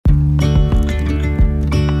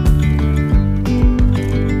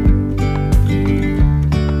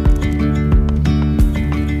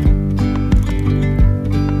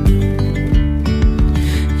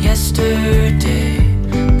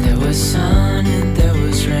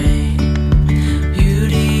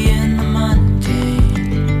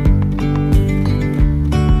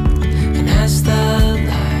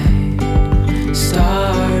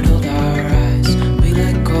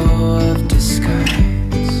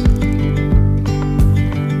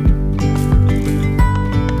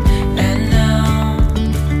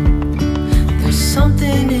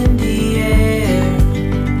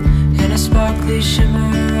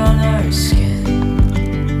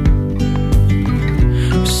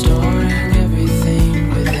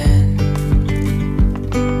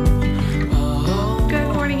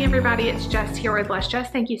Jess here with Bless Jess.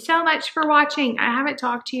 Thank you so much for watching. I haven't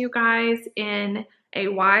talked to you guys in a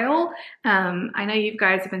while. I know you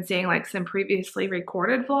guys have been seeing like some previously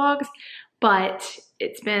recorded vlogs, but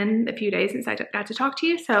it's been a few days since I got to talk to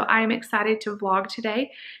you, so I'm excited to vlog today.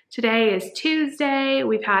 Today is Tuesday.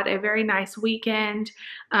 We've had a very nice weekend.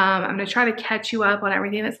 I'm gonna try to catch you up on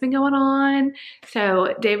everything that's been going on.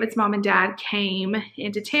 So David's mom and dad came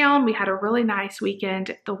into town. We had a really nice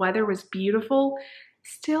weekend. The weather was beautiful.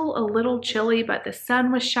 Still a little chilly, but the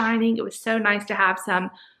sun was shining. It was so nice to have some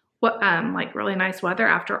like really nice weather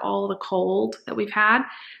after all the cold that we've had.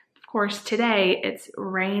 Of course, today it's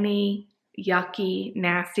rainy, yucky,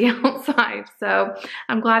 nasty outside. So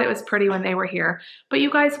I'm glad it was pretty when they were here. But you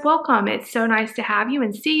guys, welcome. It's so nice to have you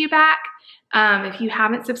and see you back. If you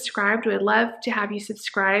haven't subscribed, we'd love to have you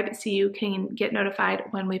subscribe so you can get notified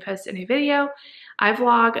when we post a new video. I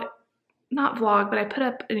vlog, not vlog, but I put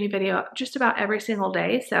up a new video just about every single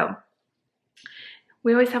day. So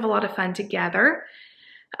we always have a lot of fun together.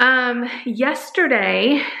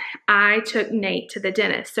 Yesterday, I took Nate to the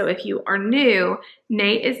dentist. So if you are new,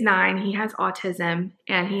 Nate is 9. He has autism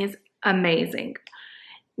and he is amazing.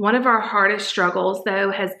 One of our hardest struggles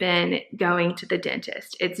though has been going to the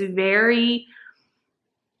dentist. It's very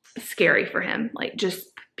scary for him. Like just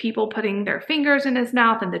people putting their fingers in his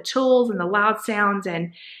mouth and the tools and the loud sounds.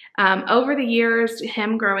 And over the years,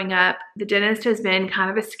 him growing up, the dentist has been kind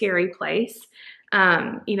of a scary place.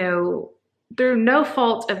 You know, through no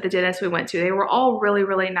fault of the dentist we went to. They were all really,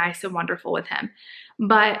 really nice and wonderful with him.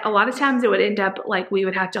 But a lot of times it would end up like we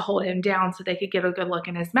would have to hold him down so they could get a good look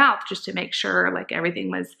in his mouth just to make sure like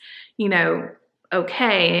everything was, you know,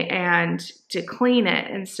 okay, and to clean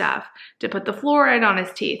it and stuff, to put the fluoride on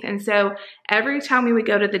his teeth. And so every time we would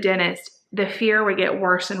go to the dentist, the fear would get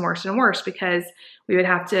worse and worse and worse because we would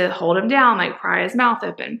have to hold him down, like pry his mouth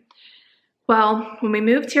open. Well, when we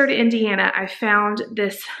moved here to Indiana, I found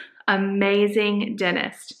this amazing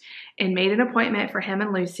dentist and made an appointment for him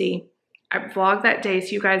and Lucy. I vlogged that day,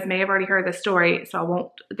 so you guys may have already heard the story, so I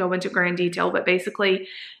won't go into grand detail, but basically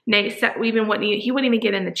Nate said he wouldn't even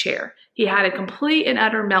get in the chair. He had a complete and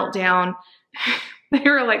utter meltdown. They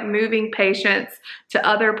were like moving patients to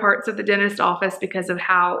other parts of the dentist office because of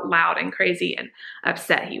how loud and crazy and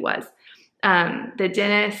upset he was. The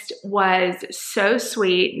dentist was so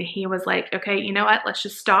sweet, and he was like, okay, you know what, let's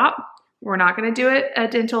just stop. We're not going to do a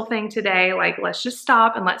dental thing today. Like, let's just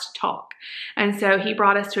stop and let's talk. And so he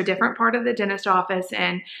brought us to a different part of the dentist office,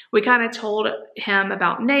 and we kind of told him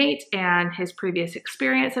about Nate and his previous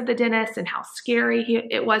experience of the dentist and how scary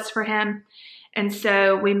it was for him. And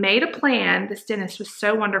so we made a plan. This dentist was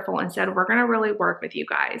so wonderful and said, we're going to really work with you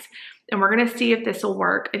guys and we're going to see if this will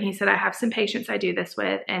work. And he said, I have some patients I do this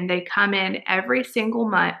with, and they come in every single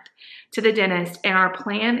month to the dentist. And our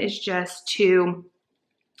plan is just to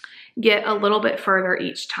get a little bit further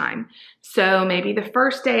each time. So maybe the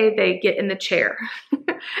first day they get in the chair.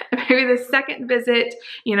 Maybe the second visit,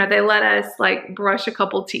 you know, they let us like brush a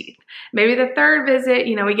couple teeth. Maybe the third visit,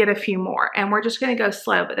 you know, we get a few more, and we're just going to go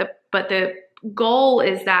slow. But the goal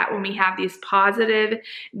is that when we have these positive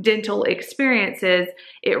dental experiences,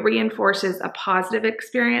 it reinforces a positive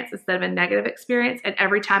experience instead of a negative experience, and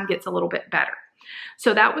every time gets a little bit better.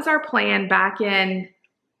 So that was our plan back in,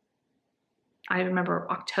 I remember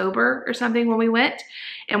October or something when we went,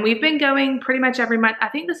 and we've been going pretty much every month. I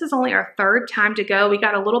think this is only our 3rd time to go. We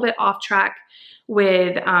got a little bit off track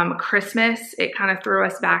with Christmas. It kind of threw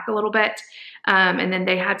us back a little bit. And then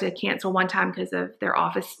they had to cancel one time because of their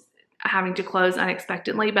office having to close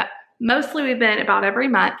unexpectedly. But mostly we've been about every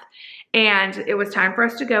month, and it was time for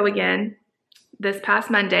us to go again this past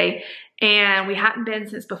Monday. And we hadn't been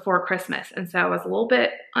since before Christmas. And so I was a little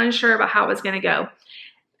bit unsure about how it was going to go.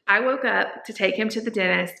 I woke up to take him to the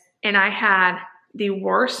dentist, and I had the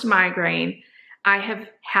worst migraine I have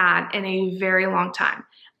had in a very long time.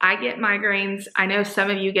 I get migraines. I know some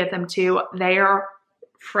of you get them too. They are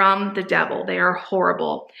from the devil. They are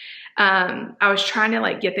horrible. I was trying to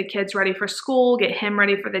like get the kids ready for school, get him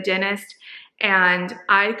ready for the dentist, and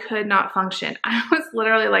I could not function. I was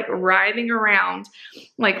literally like writhing around,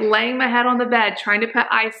 like laying my head on the bed, trying to put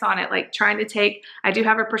ice on it, like trying to take, I do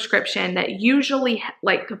have a prescription that usually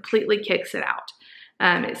like completely kicks it out.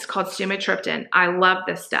 It's called sumatriptan. I love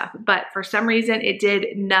this stuff, but for some reason it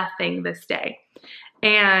did nothing this day.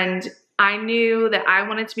 And I knew that I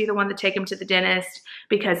wanted to be the one to take him to the dentist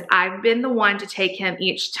because I've been the one to take him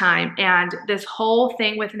each time. And this whole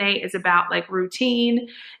thing with Nate is about like routine,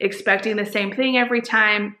 expecting the same thing every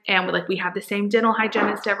time. And we have the same dental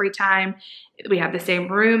hygienist every time. We have the same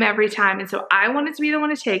room every time. And so I wanted to be the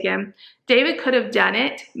one to take him. David could have done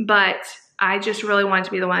it, but I just really wanted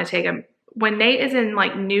to be the one to take him when Nate is in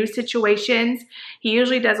like new situations, he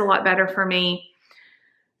usually does a lot better for me.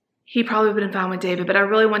 He probably would have been fine with David, but I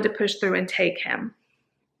really wanted to push through and take him.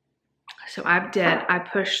 So I did. I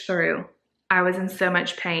pushed through. I was in so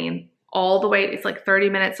much pain all the way. It's like 30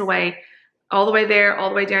 minutes away, all the way there, all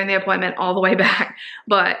the way during the appointment, all the way back.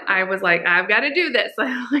 But I was like, I've got to do this.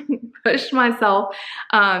 I like pushed myself.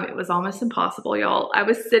 It was almost impossible, y'all. I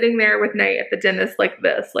was sitting there with Nate at the dentist like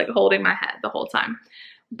this, like holding my head the whole time.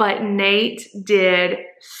 But Nate did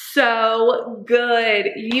so good.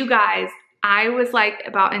 You guys, I was like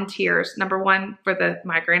about in tears. Number one, for the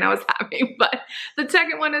migraine I was having, but the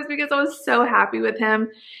second one is because I was so happy with him.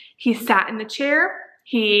 He sat in the chair.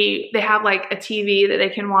 They have like a TV that they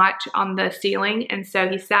can watch on the ceiling. And so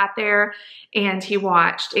he sat there and he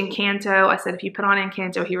watched Encanto. I said, if you put on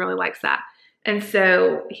Encanto, he really likes that. And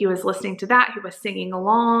so he was listening to that. He was singing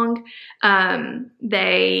along.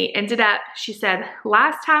 They ended up, she said,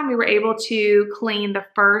 last time we were able to clean the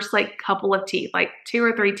first like couple of teeth, like 2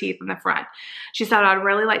 or 3 teeth in the front. She said, I'd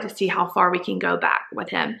really like to see how far we can go back with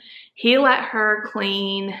him. He let her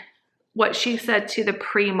clean what she said to the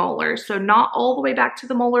premolars. So not all the way back to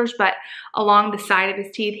the molars, but along the side of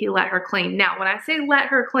his teeth, he let her clean. Now, when I say let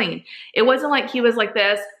her clean, it wasn't like he was like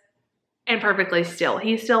this and perfectly still.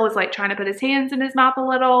 He still was like trying to put his hands in his mouth a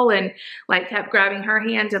little and like kept grabbing her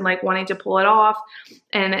hand and like wanting to pull it off.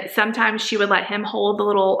 And sometimes she would let him hold the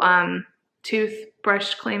little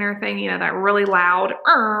toothbrush cleaner thing, you know, that really loud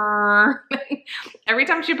every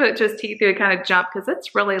time she put it to his teeth, he would kind of jump because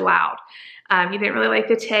it's really loud. He didn't really like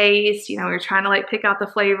the taste. You know, we were trying to like pick out the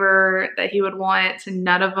flavor that he would want, and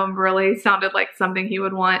none of them really sounded like something he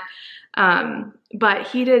would want. But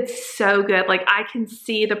he did so good. Like I can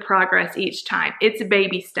see the progress each time. It's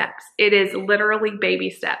baby steps. It is literally baby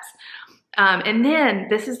steps. And then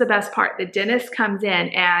this is the best part. The dentist comes in,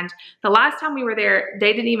 and the last time we were there,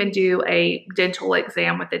 they didn't even do a dental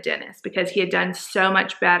exam with the dentist because he had done so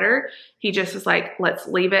much better. He just was like, let's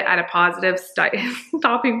leave it at a positive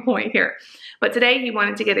stopping point here. But today he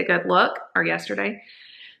wanted to get a good look, or yesterday.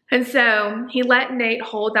 And so he let Nate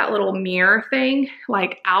hold that little mirror thing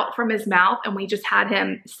like out from his mouth, and we just had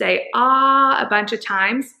him say, ah, a bunch of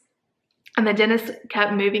times. And the dentist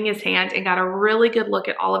kept moving his hand and got a really good look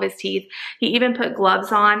at all of his teeth. He even put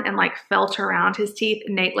gloves on and like felt around his teeth.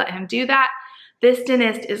 Nate let him do that. This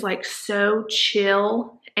dentist is like so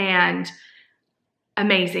chill and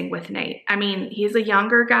amazing with Nate. I mean, he's a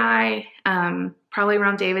younger guy, probably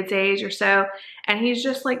around David's age or so. And he's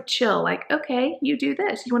just like chill, like, okay, you do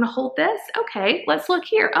this. You want to hold this? Okay, let's look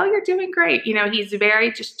here. Oh, you're doing great. You know, he's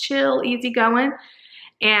very just chill, easygoing.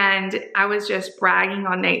 And I was just bragging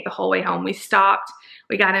on Nate the whole way home. We stopped.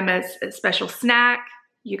 We got him a special snack.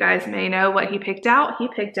 You guys may know what he picked out. He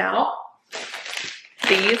picked out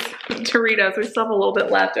these Doritos. We still have a little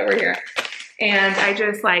bit left over here. And I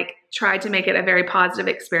just like tried to make it a very positive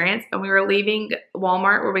experience. And we were leaving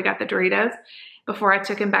Walmart where we got the Doritos before I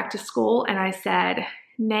took him back to school. And I said,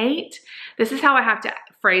 Nate, this is how I have to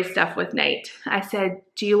phrase stuff with Nate. I said,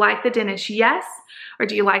 do you like the dentist? Yes. Or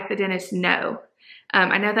do you like the dentist? No.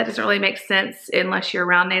 I know that doesn't really make sense unless you're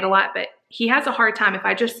around Nate a lot, but he has a hard time if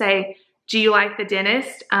I just say, do you like the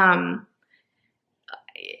dentist? I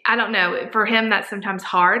don't know. For him, that's sometimes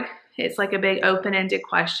hard. It's like a big open-ended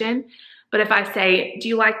question. But if I say, do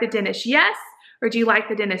you like the dentist? Yes. Or do you like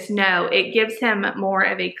the dentist? No. It gives him more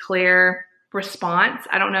of a clear response.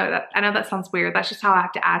 I don't know. I know that sounds weird. That's just how I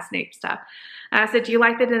have to ask Nate stuff. And I said, do you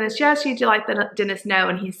like the dentist? Yes. Do you like the dentist? No.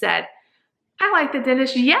 And he said, I like the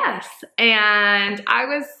dentist, yes. And I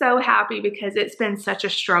was so happy because it's been such a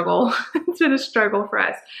struggle. It's been a struggle for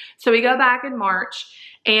us. So we go back in March,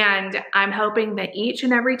 and I'm hoping that each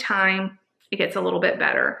and every time it gets a little bit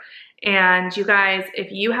better. And you guys,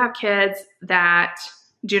 if you have kids that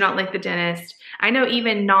do not like the dentist, I know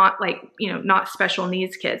even not like, you know, not special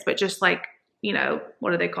needs kids, but just like, you know,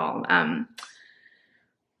 what do they call them?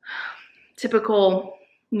 Typical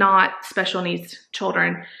not special needs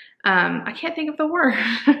children. I can't think of the word.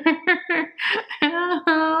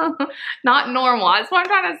 Not normal. That's what I'm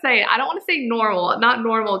trying to say. I don't want to say normal, not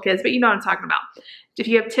normal kids, but you know what I'm talking about. If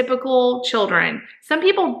you have typical children, some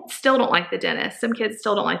people still don't like the dentist. Some kids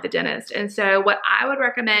still don't like the dentist. And so what I would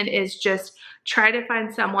recommend is just try to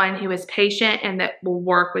find someone who is patient and that will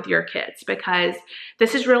work with your kids, because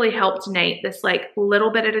this has really helped Nate, this like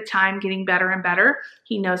little bit at a time, getting better and better.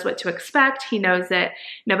 He knows what to expect. He knows that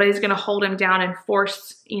nobody's going to hold him down and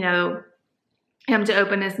force, you know, him to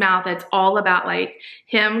open his mouth. It's all about like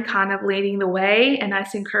him kind of leading the way and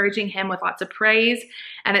us encouraging him with lots of praise.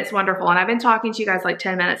 And it's wonderful. And I've been talking to you guys like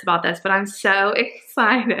 10 minutes about this, but I'm so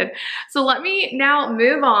excited. So let me now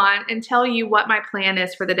move on and tell you what my plan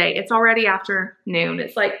is for the day. It's already afternoon.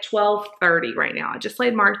 It's like 12:30 right now. I just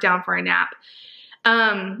laid Mark down for a nap.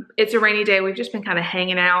 It's a rainy day. We've just been kind of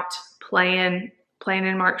hanging out, playing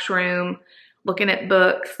in Mark's room, looking at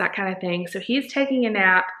books, that kind of thing. So he's taking a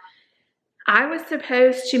nap. I was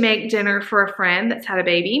supposed to make dinner for a friend that's had a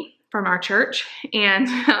baby from our church. And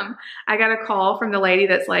I got a call from the lady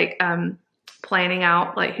that's like planning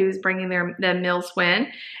out like who's bringing the meals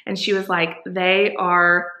when. And she was like, they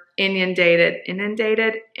are inundated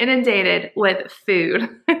with food.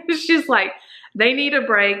 She's like, they need a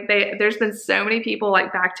break. There's been so many people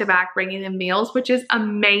like back to back bringing them meals, which is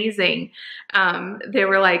amazing. They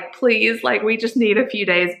were like, please, like we just need a few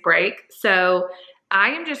days break. So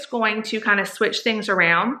I am just going to kind of switch things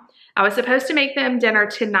around. I was supposed to make them dinner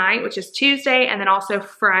tonight, which is Tuesday, and then also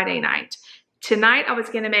Friday night. Tonight, I was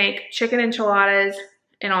going to make chicken enchiladas,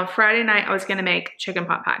 and on Friday night, I was going to make chicken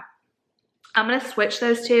pot pie. I'm going to switch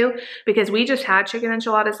those two because we just had chicken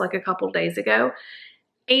enchiladas like a couple days ago,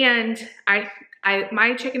 and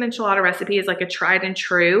my chicken enchilada recipe is like a tried and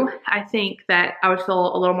true. I think that I would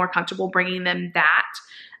feel a little more comfortable bringing them that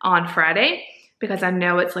on Friday, because I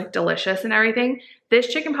know it's like delicious and everything. This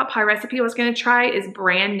chicken pot pie recipe I was gonna try is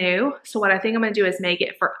brand new. So what I think I'm gonna do is make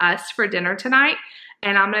it for us for dinner tonight.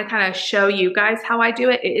 And I'm gonna kind of show you guys how I do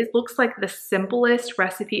it. It looks like the simplest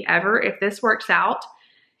recipe ever. If this works out,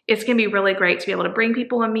 it's gonna be really great to be able to bring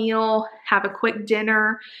people a meal, have a quick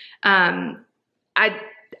dinner. I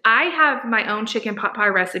have my own chicken pot pie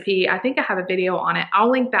recipe. I think I have a video on it. I'll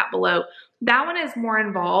link that below. That one is more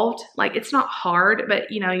involved. Like it's not hard,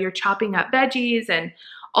 but you know, you're chopping up veggies and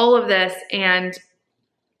all of this, and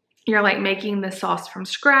you're like making the sauce from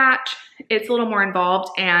scratch. It's a little more involved,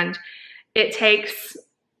 and it takes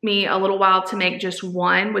me a little while to make just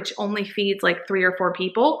one, which only feeds like 3 or 4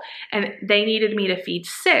 people, and they needed me to feed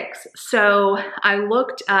 6. So I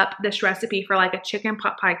looked up this recipe for like a chicken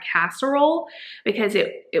pot pie casserole because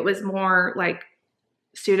it was more like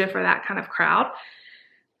suited for that kind of crowd.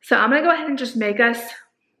 So I'm gonna go ahead and just make us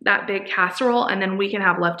that big casserole, and then we can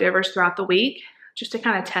have leftovers throughout the week just to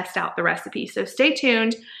kind of test out the recipe. So stay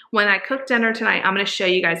tuned. When I cook dinner tonight, I'm gonna show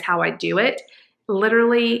you guys how I do it.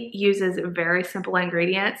 Literally uses very simple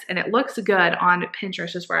ingredients, and it looks good on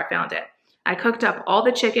Pinterest is where I found it. I cooked up all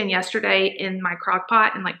the chicken yesterday in my crock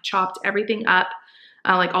pot and like chopped everything up,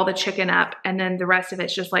 like all the chicken up, and then the rest of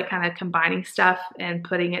it's just like kind of combining stuff and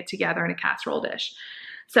putting it together in a casserole dish.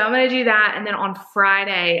 So I'm gonna do that, and then on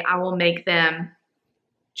Friday, I will make them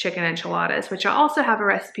chicken enchiladas, which I also have a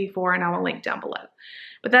recipe for, and I will link down below.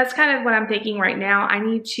 But that's kind of what I'm thinking right now. I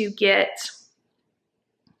need to get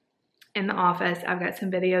in the office. I've got some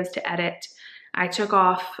videos to edit. I took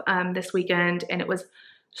off this weekend, and it was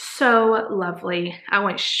so lovely. I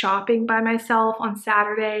went shopping by myself on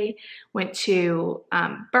Saturday, went to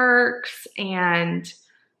Burke's, and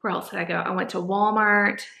where else did I go? I went to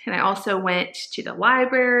Walmart, and I also went to the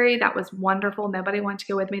library. That was wonderful. Nobody wanted to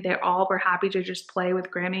go with me. They all were happy to just play with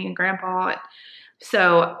Grammy and Grandpa.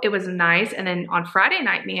 So it was nice. And then on Friday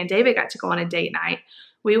night, me and David got to go on a date night.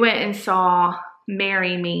 We went and saw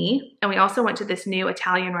Marry Me, and we also went to this new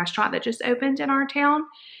Italian restaurant that just opened in our town.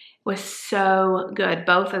 It was so good.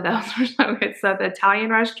 Both of those were so good. So the Italian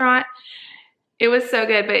restaurant, it was so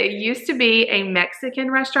good, but it used to be a Mexican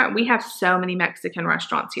restaurant. We have so many Mexican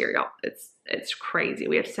restaurants here, y'all. It's crazy.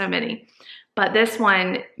 We have so many. But this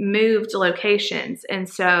one moved locations, and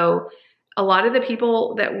so a lot of the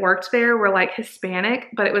people that worked there were like Hispanic,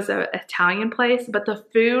 but it was an Italian place, but the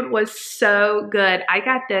food was so good. I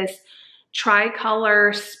got this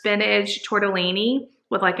tricolor spinach tortellini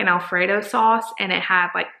with like an Alfredo sauce, and it had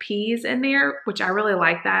like peas in there, which I really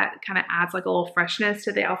like. That kind of adds like a little freshness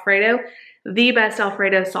to the Alfredo. The best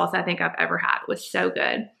Alfredo sauce I think I've ever had. It was so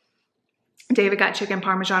good. David got chicken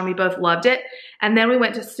parmesan. We both loved it. And then we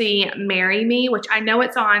went to see Marry Me, which I know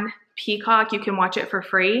it's on Peacock. You can watch it for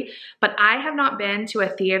free, but I have not been to a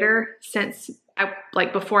theater since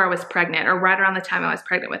like before I was pregnant, or right around the time I was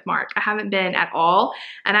pregnant with Mark. I haven't been at all,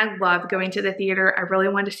 and I love going to the theater. I really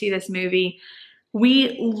wanted to see this movie.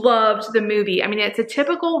 We loved the movie. I mean, it's a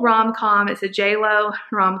typical rom-com. It's a J-Lo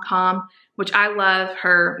rom-com, which I love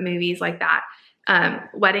her movies like that.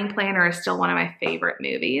 Wedding Planner is still one of my favorite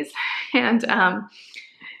movies. And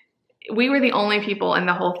we were the only people in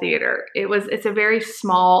the whole theater. It's a very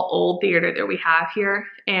small, old theater that we have here.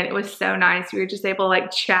 And it was so nice. We were just able to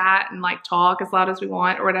like chat and like talk as loud as we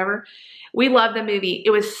want or whatever. We loved the movie. It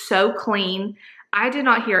was so clean. I did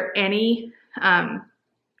not hear any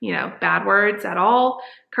you know, bad words at all,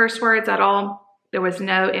 curse words at all. There was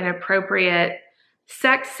no inappropriate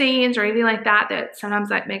sex scenes or anything like that that sometimes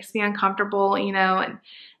that makes me uncomfortable, you know, and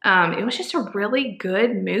it was just a really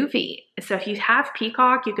good movie. So if you have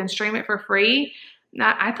Peacock, you can stream it for free.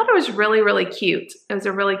 I thought it was really, really cute. It was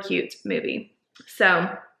a really cute movie.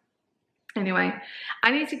 So anyway,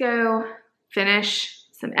 I need to go finish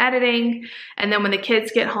some editing, and then when the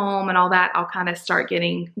kids get home and all that, I'll kind of start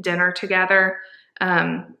getting dinner together.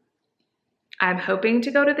 I'm hoping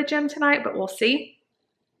to go to the gym tonight, but we'll see.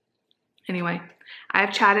 Anyway,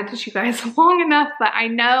 I've chatted to you guys long enough, but I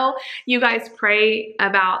know you guys pray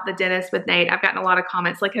about the dentist with Nate. I've gotten a lot of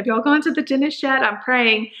comments like, have y'all gone to the dentist yet? I'm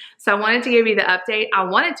praying. So I wanted to give you the update. I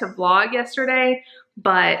wanted to vlog yesterday,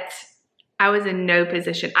 but I was in no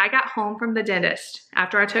position. I got home from the dentist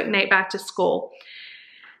after I took Nate back to school.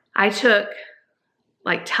 I took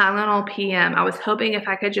like Tylenol PM. I was hoping if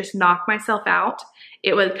I could just knock myself out,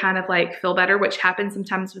 it would kind of like feel better, which happens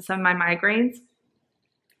sometimes with some of my migraines.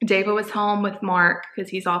 David was home with Mark because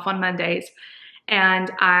he's off on Mondays, and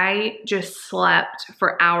I just slept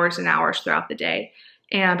for hours and hours throughout the day.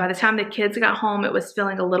 And by the time the kids got home, it was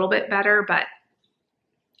feeling a little bit better, but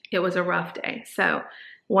it was a rough day. So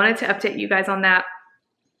wanted to update you guys on that.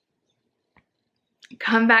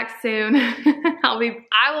 Come back soon.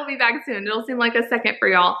 I will be back soon. It'll seem like a second for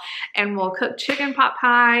y'all. And we'll cook chicken pot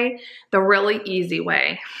pie the really easy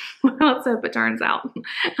way. Let's hope it turns out.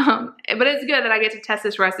 But it's good that I get to test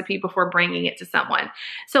this recipe before bringing it to someone.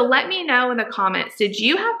 So let me know in the comments, did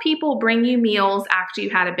you have people bring you meals after you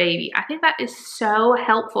had a baby? I think that is so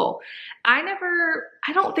helpful. I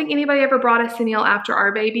don't think anybody ever brought us a meal after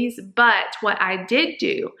our babies, but what I did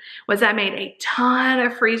do was I made a ton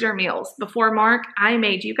of freezer meals. Before Mark, I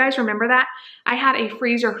made, do you guys remember that? I had a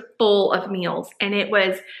freezer full of meals, and it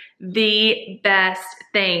was the best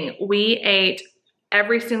thing. We ate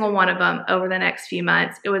every single one of them over the next few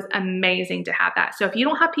months. It was amazing to have that. So if you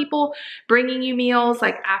don't have people bringing you meals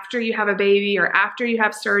like after you have a baby or after you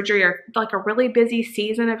have surgery or like a really busy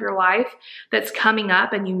season of your life that's coming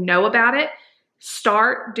up and you know about it,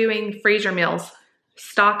 start doing freezer meals.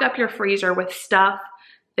 Stock up your freezer with stuff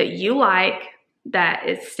that you like, that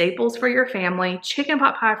is staples for your family. Chicken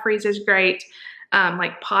pot pie freezer is great.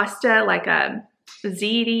 Like pasta, like a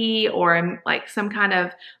ziti or like some kind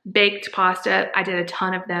of baked pasta. I did a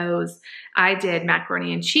ton of those. I did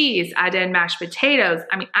macaroni and cheese. I did mashed potatoes.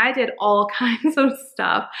 I mean, I did all kinds of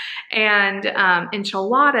stuff, and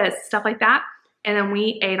enchiladas, stuff like that. And then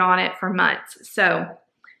we ate on it for months. So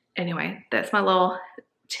anyway, that's my little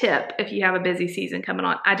tip if you have a busy season coming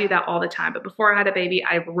on. I do that all the time, but before I had a baby,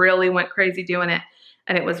 I really went crazy doing it,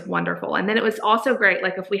 and it was wonderful. And then it was also great,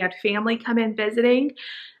 like if we had family come in visiting,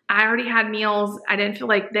 I already had meals. I didn't feel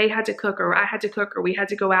like they had to cook or I had to cook or we had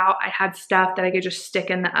to go out. I had stuff that I could just stick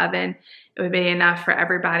in the oven. It would be enough for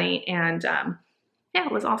everybody. And yeah,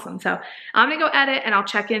 it was awesome. So I'm gonna go edit and I'll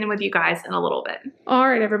check in with you guys in a little bit. All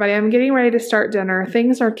right, everybody, I'm getting ready to start dinner.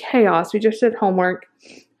 Things are chaos. We just did homework.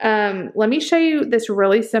 Let me show you this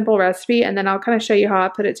really simple recipe, and then I'll kind of show you how I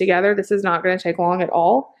put it together. This is not gonna take long at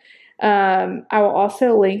all. I will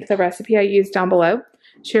also link the recipe I used down below.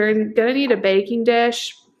 So you're gonna need a baking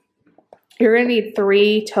dish. You're gonna need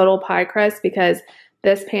 3 total pie crusts because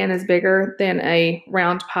this pan is bigger than a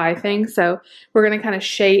round pie thing. So we're gonna kind of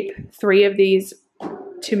shape 3 of these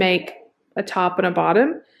to make a top and a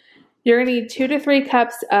bottom. You're gonna need 2 to 3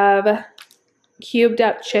 cups of cubed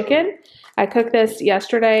up chicken. I cooked this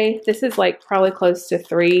yesterday. This is like probably close to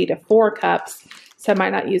 3 to 4 cups, so I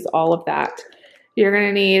might not use all of that. You're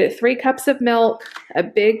gonna need 3 cups of milk, a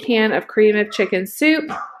big can of cream of chicken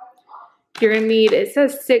soup. You're gonna need, it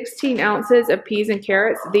says 16 ounces of peas and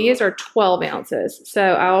carrots. These are 12 ounces. So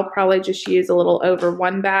I'll probably just use a little over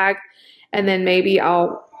 1 bag, and then maybe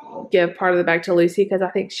I'll give part of the bag to Lucy because I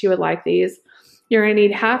think she would like these. You're gonna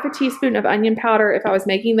need half a teaspoon of onion powder. If I was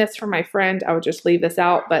making this for my friend, I would just leave this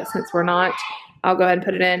out, but since we're not, I'll go ahead and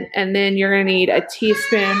put it in. And then you're gonna need a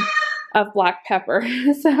teaspoon of black pepper.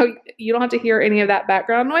 So you don't have to hear any of that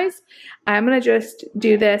background noise. I'm gonna just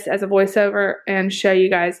do this as a voiceover and show you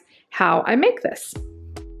guys how I make this.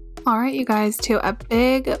 All right, you guys, to a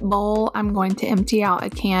big bowl, I'm going to empty out a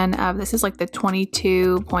can of, this is like the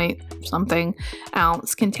 22 point something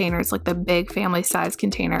ounce container. It's like the big family size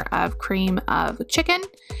container of cream of chicken.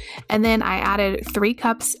 And then I added 3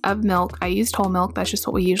 cups of milk. I used whole milk. That's just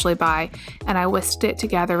what we usually buy. And I whisked it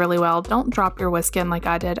together really well. Don't drop your whisk in like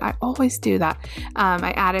I did. I always do that.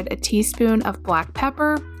 I added a teaspoon of black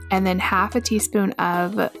pepper and then half a teaspoon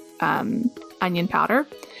of onion powder.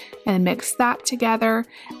 and mix that together.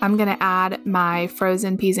 I'm gonna add my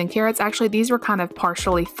frozen peas and carrots. Actually, these were kind of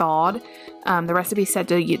partially thawed. The recipe said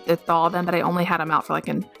to thaw them, but I only had them out for like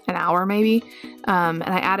an hour maybe. And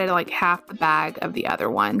I added like half the bag of the other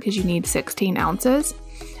one because you need 16 ounces.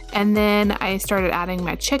 And then I started adding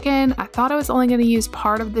my chicken. I thought I was only going to use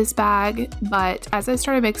part of this bag, but as I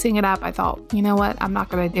started mixing it up, I thought, you know what, I'm not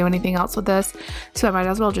going to do anything else with this, so I might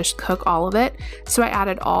as well just cook all of it. So I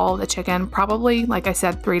added all the chicken, probably, like I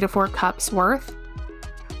said, 3 to 4 cups worth.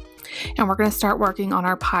 And we're going to start working on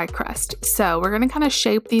our pie crust. So we're going to kind of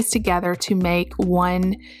shape these together to make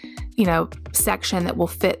one, section that will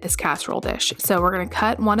fit this casserole dish. So we're going to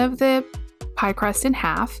cut one of the pie crust in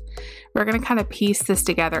half. We're going to kind of piece this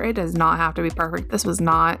together. It does not have to be perfect. This was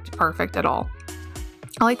not perfect at all.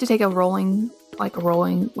 I like to take a rolling, like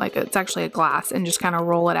it's actually a glass, and just kind of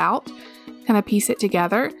roll it out, kind of piece it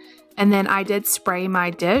together. And then I did spray my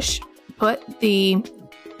dish, put the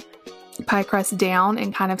pie crust down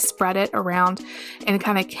and kind of spread it around and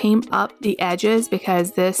kind of came up the edges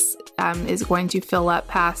because this is going to fill up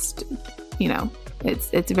past,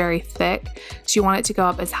 it's very thick, so you want it to go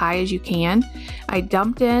up as high as you can. I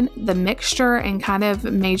dumped in the mixture and kind of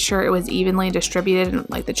made sure it was evenly distributed, and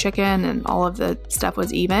like the chicken and all of the stuff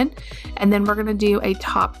was even. And then we're going to do a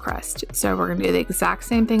top crust. So we're going to do the exact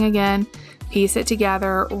same thing again, piece it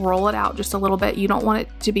together, roll it out just a little bit. You don't want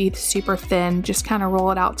it to be super thin, just kind of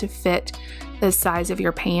roll it out to fit the size of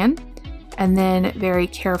your pan. And then very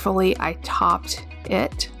carefully I topped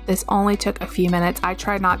it. This only took a few minutes. I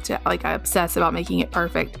tried not to obsess about making it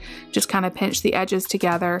perfect. Just kind of pinch the edges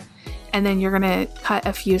together, and then you're gonna cut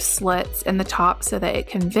a few slits in the top so that it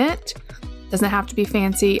can vent. Doesn't have to be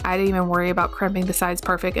fancy. I didn't even worry about crimping the sides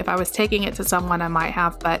perfect. If I was taking it to someone, I might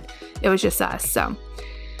have, but it was just us. So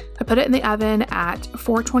I put it in the oven at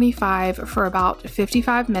 425 for about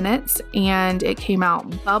 55 minutes, and it came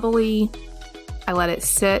out bubbly. I let it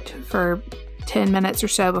sit for 10 minutes or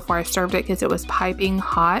so before I served it because it was piping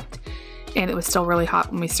hot, and it was still really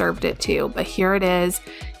hot when we served it too. But here it is.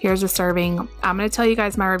 Here's a serving. I'm going to tell you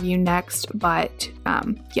guys my review next, but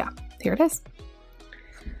yeah, here it is.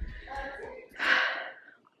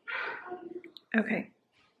 Okay.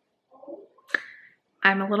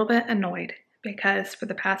 I'm a little bit annoyed because for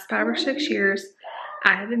the past 5 or 6 years,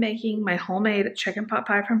 I have been making my homemade chicken pot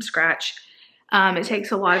pie from scratch. It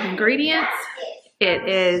takes a lot of ingredients. It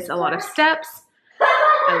is a lot of steps.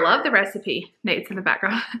 I love the recipe. Nate's in the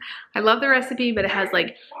background. I love the recipe, but it has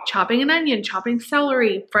like chopping an onion, chopping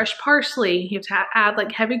celery, fresh parsley. You have to add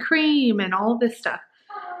like heavy cream and all of this stuff.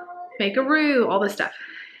 Make a roux, all this stuff.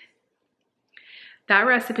 That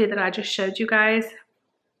recipe that I just showed you guys,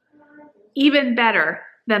 even better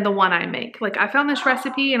than the one I make. Like, I found this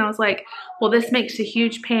recipe and I was like, well, this makes a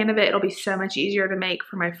huge pan of it. It'll be so much easier to make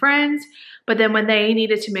for my friends. But then when they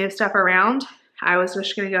needed to move stuff around, I was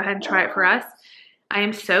just gonna go ahead and try it for us. I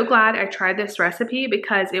am so glad I tried this recipe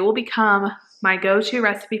because it will become my go-to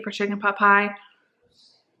recipe for chicken pot pie.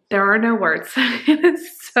 There are no words. It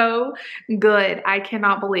is so good. I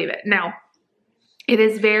cannot believe it. Now, it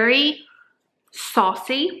is very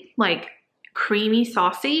saucy, like creamy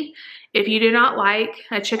saucy. If you do not like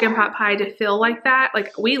a chicken pot pie to feel like that,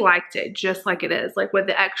 like we liked it just like it is, like with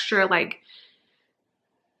the extra, like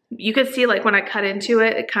you could see like when I cut into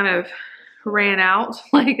it, it kind of ran out,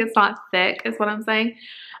 like it's not thick is what I'm saying.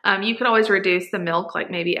 You could always reduce the milk, like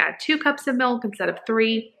maybe add 2 cups of milk instead of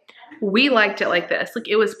 3. We liked it like this. Like,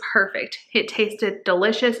 it was perfect. It tasted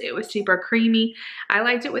delicious. It was super creamy. I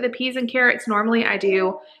liked it with the peas and carrots. Normally I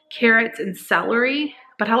do carrots and celery,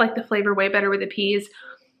 but I like the flavor way better with the peas.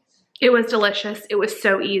 It was delicious. It was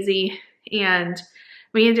so easy. And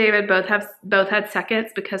me and David both had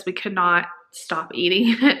seconds because we could not stop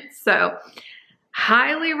eating it. So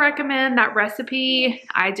highly recommend that recipe.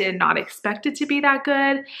 I did not expect it to be that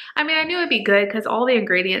good. I mean, I knew it'd be good because all the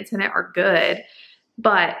ingredients in it are good,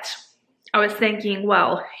 but I was thinking,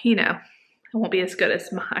 well, you know, it won't be as good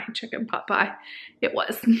as my chicken pot pie. It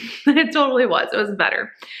was. It totally was. It was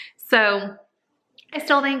better. So I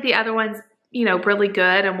still think the other one's, you know, really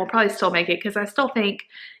good, and we'll probably still make it because I still think,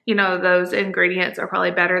 you know, those ingredients are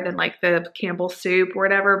probably better than like the Campbell's soup or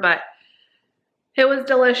whatever, but it was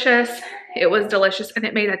delicious. It was delicious, and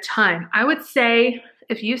it made a ton. I would say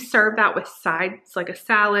if you serve that with sides, like a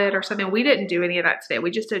salad or something, we didn't do any of that today.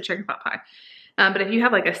 We just did chicken pot pie. But if you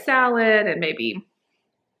have like a salad and maybe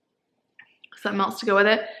something else to go with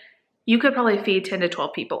it, you could probably feed 10 to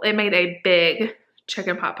 12 people. It made a big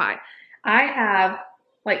chicken pot pie. I have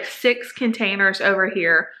like 6 containers over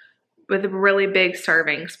here with really big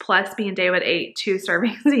servings. Plus me and David ate 2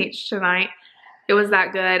 servings each tonight. It was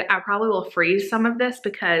that good. I probably will freeze some of this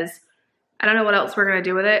because I don't know what else we're gonna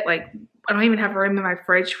do with it. Like, I don't even have room in my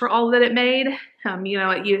fridge for all that it made. You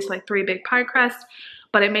know, it used like 3 big pie crusts,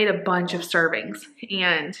 but it made a bunch of servings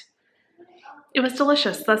and it was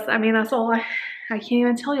delicious. I mean, that's all I can't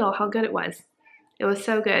even tell y'all how good it was. It was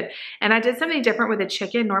so good. And I did something different with the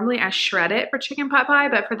chicken. Normally I shred it for chicken pot pie,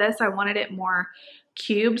 but for this I wanted it more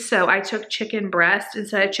cubed. So I took chicken breast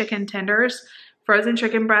instead of chicken tenders, frozen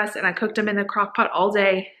chicken breast, and I cooked them in the crock pot all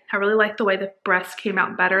day. I really liked the way the breasts came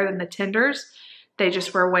out better than the tenders. They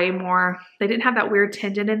just were way more, they didn't have that weird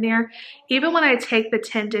tendon in there. Even when I take the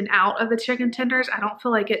tendon out of the chicken tenders, I don't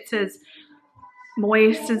feel like it's as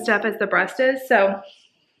moist and stuff as the breast is. So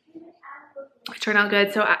it turned out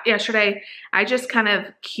good. So yesterday I just kind of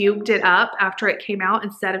cubed it up after it came out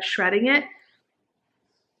instead of shredding it.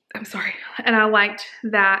 I'm sorry. And I liked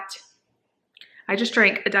that. I just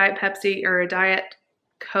drank a Diet Pepsi or a Diet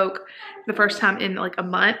Coke the first time in like a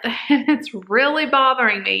month and it's really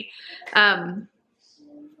bothering me.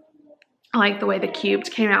 I like the way the cubed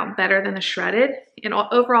came out better than the shredded, and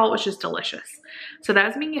overall it was just delicious. So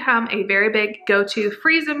that's become a very big go-to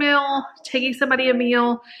freeze a meal, taking somebody a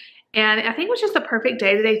meal. And I think it was just the perfect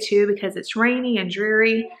day today too, because it's rainy and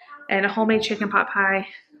dreary, and a homemade chicken pot pie,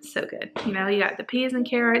 so good. You know, you got the peas and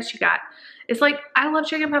carrots, it's like, I love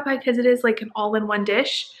chicken pot pie because it is like an all-in-one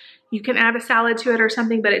dish. You can add a salad to it or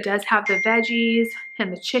something, but it does have the veggies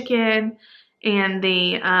and the chicken and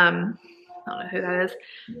the, I don't know who that is,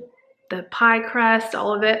 the pie crust,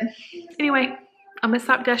 all of it. Anyway, I'm gonna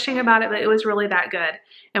stop gushing about it, but it was really that good.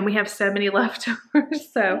 And we have so many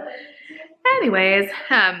leftovers. So anyways,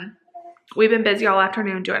 we've been busy all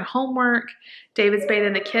afternoon doing homework. David's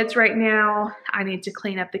bathing the kids right now. I need to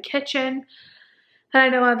clean up the kitchen. And I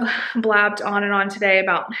know I've blabbed on and on today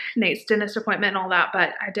about Nate's dentist appointment and all that,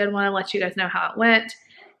 but I did want to let you guys know how it went.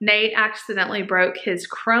 Nate accidentally broke his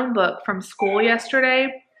Chromebook from school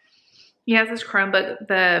yesterday. He has this Chromebook.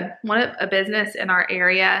 A business in our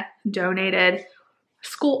area donated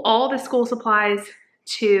all the school supplies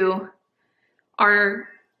to our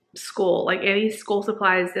school, like any school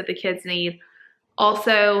supplies that the kids need.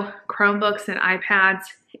 Also Chromebooks and iPads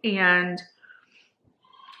and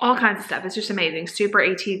all kinds of stuff. It's just amazing. Super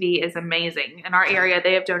ATV is amazing. In our area,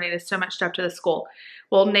 they have donated so much stuff to the school.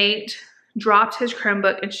 Well, Nate dropped his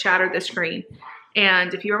Chromebook and shattered the screen.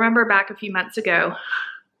 And if you remember back a few months ago,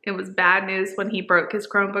 it was bad news when he broke his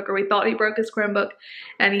Chromebook, or we thought he broke his Chromebook,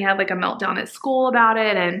 and he had like a meltdown at school about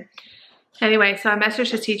it. And anyway, so I messaged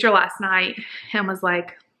his teacher last night and was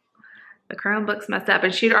like, the Chromebook's messed up.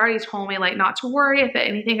 And she'd already told me like not to worry if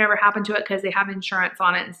anything ever happened to it because they have insurance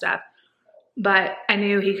on it and stuff. But I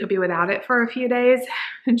knew he could be without it for a few days.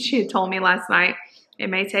 And she had told me last night it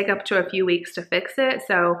may take up to a few weeks to fix it.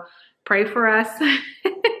 So pray for us,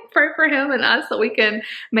 pray for him and us so we can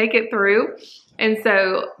make it through. And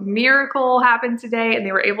so miracle happened today and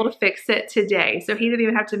they were able to fix it today. So he didn't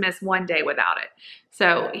even have to miss one day without it.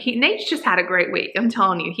 So Nate's just had a great week. I'm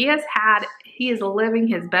telling you, he is living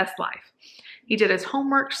his best life. He did his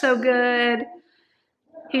homework so good.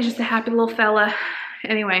 He's just a happy little fella.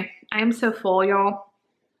 Anyway, I am so full, y'all.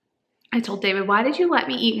 I told David, why did you let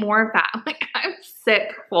me eat more of that? I'm like, I'm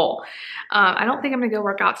sick full. I don't think I'm gonna go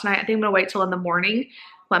work out tonight. I think I'm gonna wait till in the morning,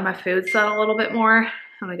 let my food settle a little bit more.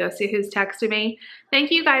 I'm gonna go see who's texting me.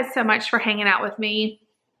 Thank you guys so much for hanging out with me.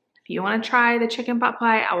 If you wanna try the chicken pot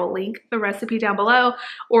pie, I will link the recipe down below,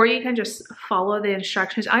 or you can just follow the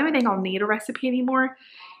instructions. I don't even think I'll need a recipe anymore.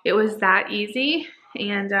 It was that easy.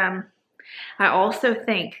 And I also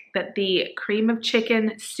think that the cream of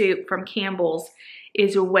chicken soup from Campbell's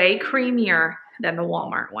is way creamier than the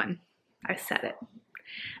Walmart one. I said it. I'm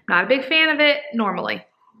not a big fan of it normally,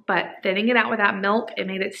 but thinning it out with that milk, it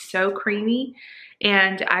made it so creamy.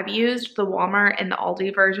 And I've used the Walmart and the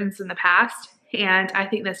Aldi versions in the past, and I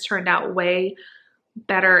think this turned out way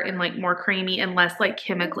better and like more creamy and less like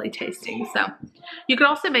chemically tasting. So you could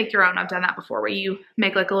also make your own. I've done that before, where you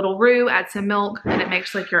make like a little roux, add some milk, and it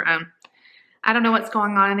makes like your own. I don't know what's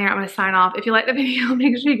going on in there. I'm going to sign off. If you like the video,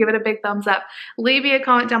 make sure you give it a big thumbs up. Leave me a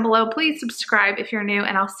comment down below. Please subscribe if you're new,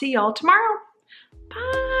 and I'll see y'all tomorrow.